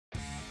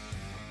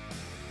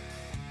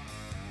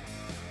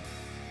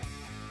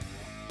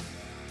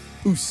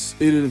Oos,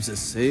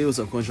 Impz. Hey, what's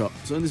up, konnichiwa.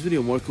 So in this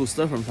video, more cool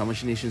stuff from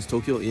Tamashii Nations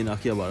Tokyo in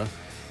Akihabara.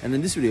 And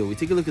in this video, we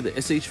take a look at the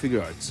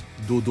S.H.Figuarts,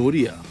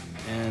 Dodoria.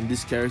 And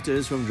this character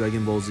is from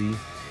Dragon Ball Z.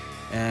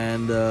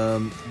 And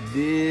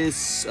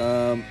this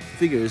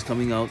figure is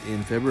coming out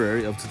in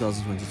February of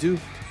 2022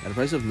 at a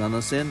price of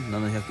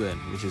 7,700 yen,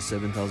 which is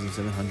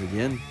 7,700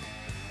 yen.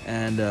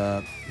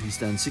 And he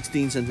stands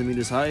 16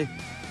 centimeters high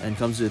and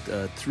comes with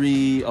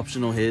 3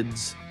 optional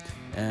heads.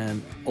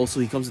 And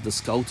also he comes with a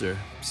scouter,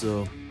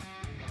 so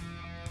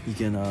you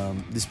can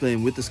display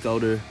him with the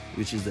scouter,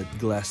 which is that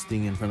glass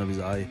thing in front of his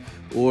eye,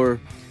 or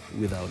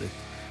without it.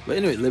 But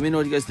anyway, let me know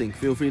what you guys think.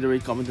 Feel free to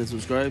rate, comment, and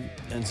subscribe.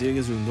 And see you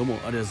guys soon. Domo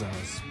arigatou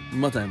gozaimasu.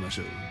 Mata会いまし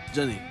ょう. じ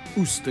ゃあね.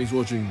 Thanks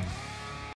for watching.